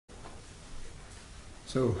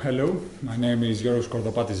So, hello, my name is Giorgos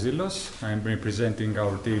Kordopatis-Zilos. I am representing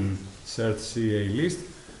our team CERTH CEA-LIST,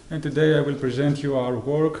 and today I will present you our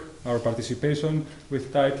work, our participation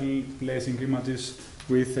with title Placing Images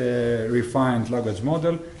with a Refined Language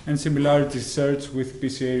Model and Similarity Search with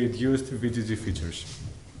PCA-reduced VGG features.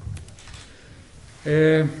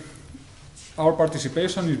 Our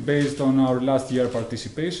participation is based on our last year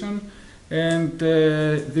participation, and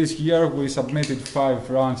this year we submitted 5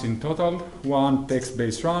 runs in total, 1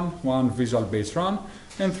 text-based run, 1 visual-based run,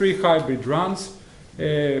 and 3 hybrid runs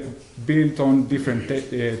built on different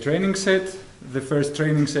training sets. The first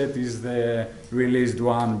training set is the released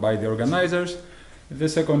one by the organizers. The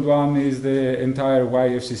second one is the entire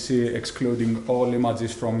YFCC excluding all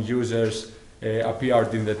images from users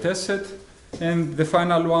appeared in the test set. And the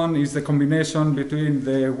final one is the combination between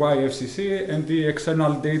the YFCC and the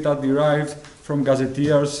external data derived from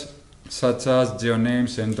gazetteers such as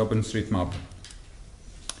GeoNames and OpenStreetMap.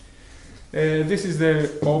 This is the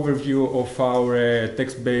overview of our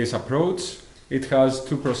text-based approach. It has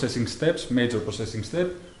 2 processing steps, major processing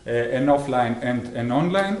steps, an offline and an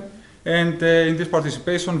online. And in this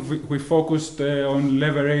participation, we focused on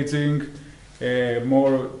leveraging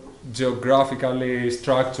more geographically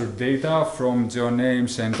structured data from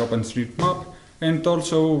GeoNames and OpenStreetMap, and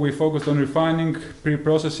also we focused on refining,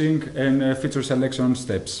 pre-processing, and feature selection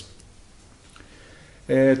steps.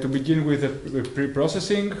 To begin with the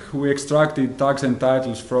pre-processing, we extracted tags and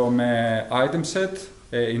titles from item set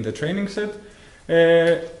in the training set.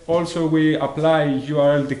 Also, we apply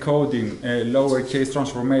URL decoding, lowercase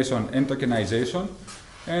transformation, and tokenization.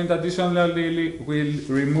 And additionally, we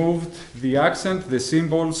removed the accent, the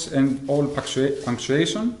symbols, and all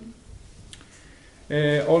punctuation.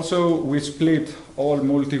 Also, we split all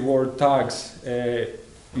multi-word tags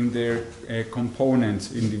in their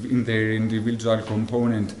components, in their individual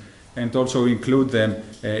component, and also include them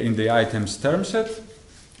in the items term set.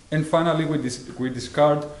 And finally, we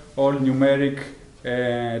discard all numeric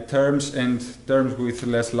terms and terms with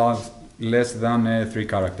less than 3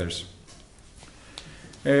 characters.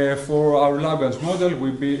 For our language model,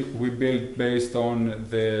 we built based on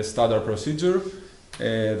the standard procedure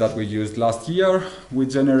that we used last year. We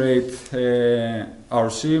generate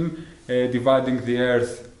our sim dividing the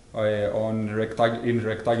Earth in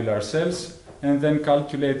rectangular cells, and then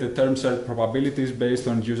calculate the term set probabilities based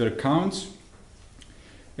on user counts.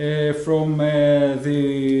 From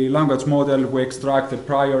the language model, we extract a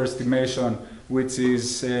prior estimation, which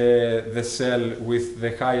is the cell with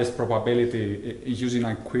the highest probability. Using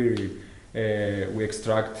a query, we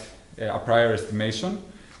extract a prior estimation.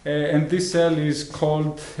 And this cell is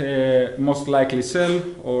called most likely cell,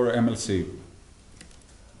 or MLC.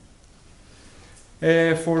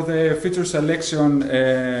 For the feature selection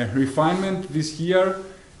refinement this year,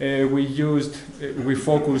 we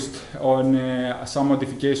focused on some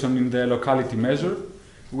modification in the locality measure.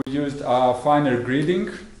 We used a finer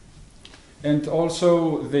gridding. And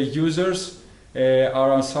also the users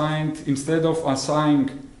are assigned, instead of assigning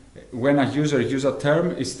when a user uses a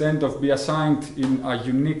term, instead of be assigned in a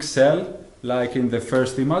unique cell, like in the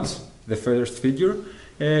first image, the first figure,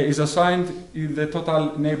 is assigned in the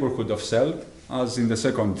total neighborhood of cell, as in the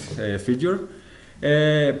second figure.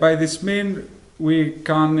 By this means, we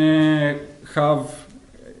can have,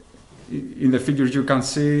 in the figure you can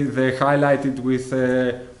see, the highlighted with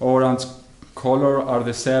orange color are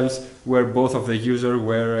the cells where both of the users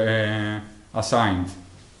were assigned.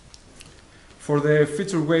 For the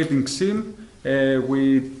feature weighting sim,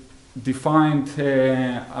 we defined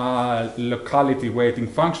a locality weighting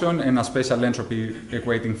function and a spatial entropy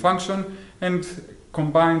weighting function, and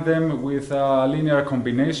combined them with a linear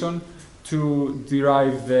combination to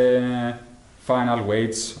derive the final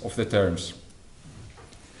weights of the terms.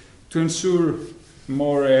 To ensure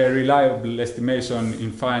more reliable estimation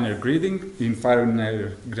in finer gridding, in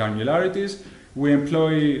finer granularities, we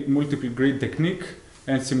employ multiple grid technique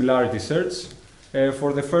and similarity search.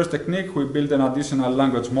 For the first technique, we build an additional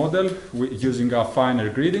language model using a finer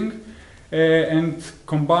gridding and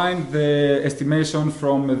combine the estimation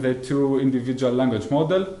from the 2 individual language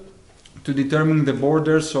models to determine the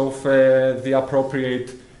borders of the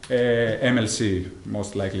appropriate MLC,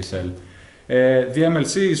 most likely cell. The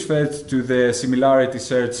MLC is fed to the similarity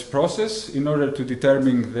search process in order to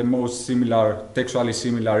determine the most similar, textually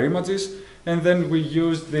similar images, and then we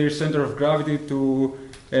use their center of gravity to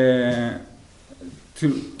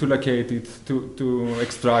locate it, to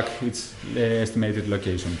extract its estimated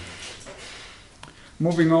location.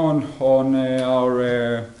 Moving on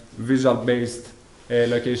our visual-based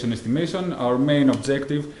location estimation, our main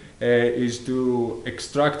objective is to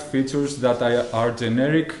extract features that are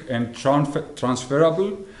generic and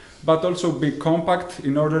transferable, but also be compact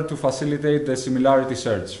in order to facilitate the similarity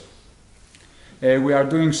search. We are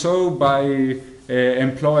doing so by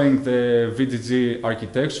employing the VGG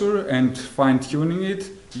architecture and fine-tuning it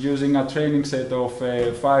using a training set of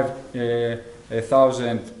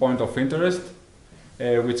 5,000 points of interest,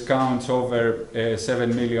 which counts over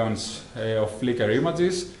 7 million of Flickr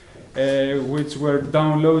images, which were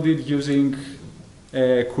downloaded using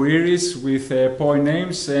queries with point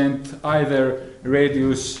names and either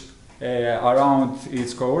radius around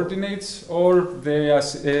its coordinates or the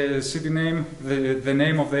city name, the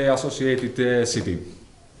name of the associated city.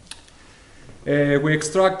 We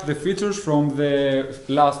extract the features from the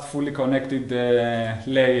last fully connected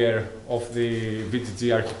layer of the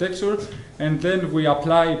VGG architecture, and then we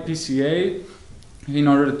apply PCA in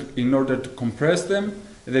order to compress them.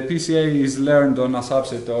 The PCA is learned on a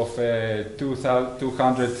subset of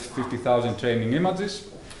 250,000 training images,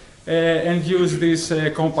 and use these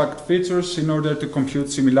compact features in order to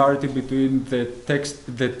compute similarity between the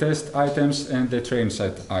test items and the train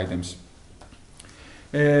set items.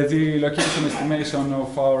 The location estimation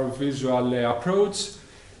of our visual approach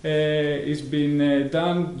is being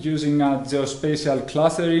done using a geospatial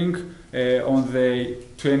clustering on the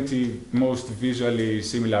 20 most visually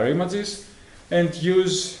similar images, and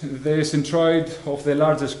use the centroid of the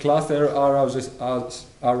largest cluster as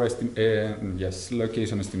our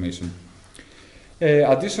location estimation.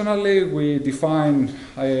 Additionally, we define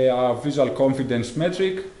a visual confidence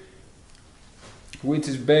metric, which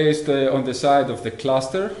is based on the size of the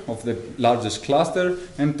cluster, of the largest cluster,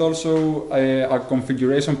 and also a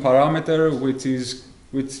configuration parameter which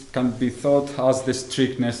can be thought as the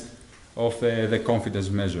strictness of the confidence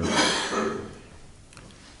measure.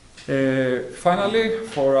 Finally,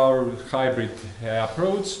 for our hybrid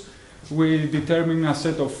approach, we determine a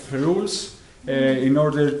set of rules in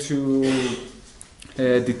order to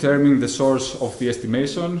determine the source of the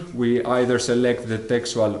estimation. We either select the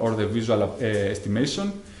textual or the visual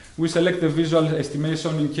estimation. We select the visual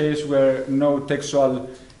estimation in case where no textual,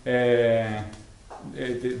 the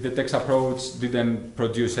text approach didn't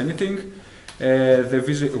produce anything.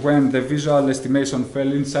 When the visual estimation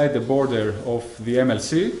fell inside the border of the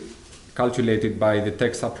MLC, calculated by the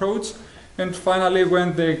text approach. And finally,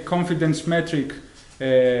 when the confidence metric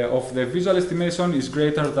of the visual estimation is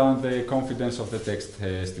greater than the confidence of the text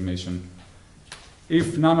estimation.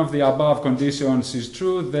 If none of the above conditions is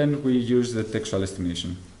true, then we use the textual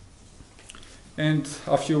estimation. And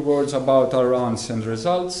a few words about our runs and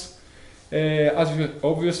results.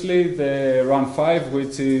 Obviously, the run 5,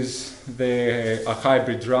 which is a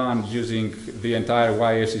hybrid run using the entire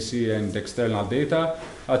YFCC and external data,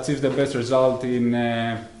 achieves the best result in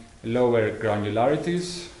lower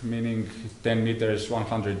granularities, meaning 10 meters,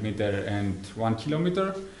 100 meter, and 1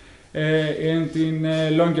 kilometer, and in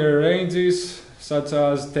longer ranges, such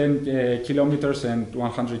as 10 kilometers and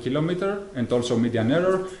 100 kilometer, and also median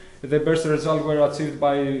error. The best results were achieved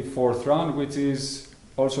by fourth run, which is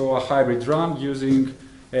also a hybrid run using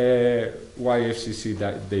YFCC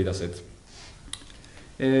dataset.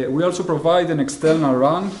 We also provide an external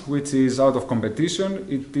run, which is out of competition.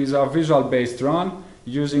 It is a visual-based run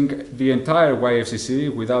using the entire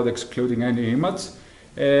YFCC without excluding any image.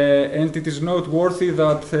 And it is noteworthy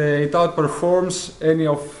that it outperforms any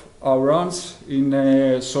of our runs in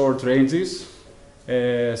short ranges,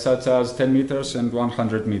 such as 10 meters and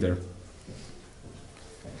 100 meters.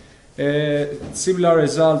 Similar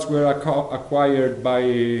results were acquired by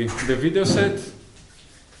the video set.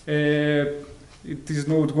 It is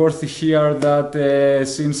noteworthy here that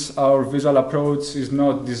since our visual approach is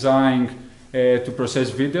not designed to process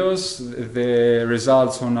videos, the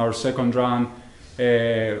results on our second run,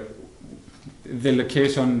 the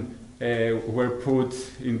location were put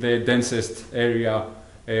in the densest area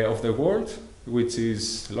of the world, which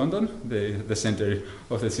is London, the center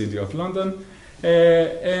of the city of London.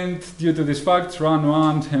 And due to this fact, run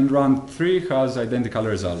 1 and run 3 has identical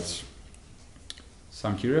results.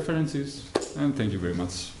 Some key references, and thank you very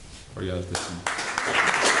much for your attention.